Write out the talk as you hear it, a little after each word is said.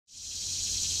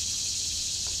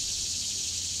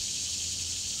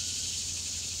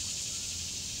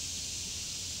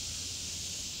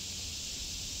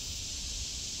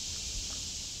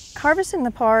Harvest in the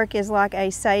Park is like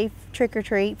a safe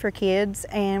trick-or-treat for kids,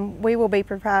 and we will be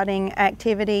providing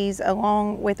activities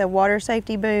along with a water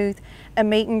safety booth, a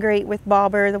meet and greet with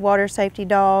Bobber, the water safety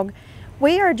dog.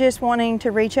 We are just wanting to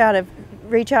reach out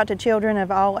to children of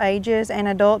all ages and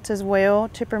adults as well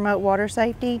to promote water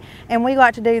safety, and we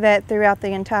like to do that throughout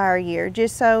the entire year,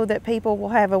 just so that people will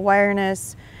have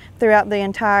awareness throughout the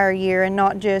entire year and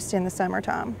not just in the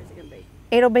summertime.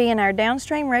 It'll be in our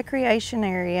downstream recreation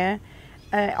area,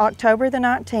 October the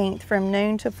 19th from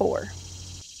noon to 4.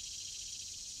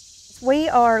 We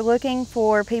are looking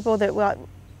for people that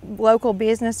local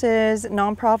businesses,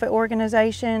 nonprofit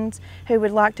organizations who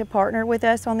would like to partner with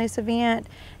us on this event.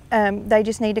 They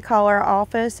just need to call our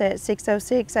office at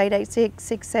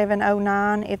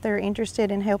 606-886-6709 if they're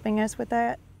interested in helping us with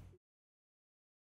that.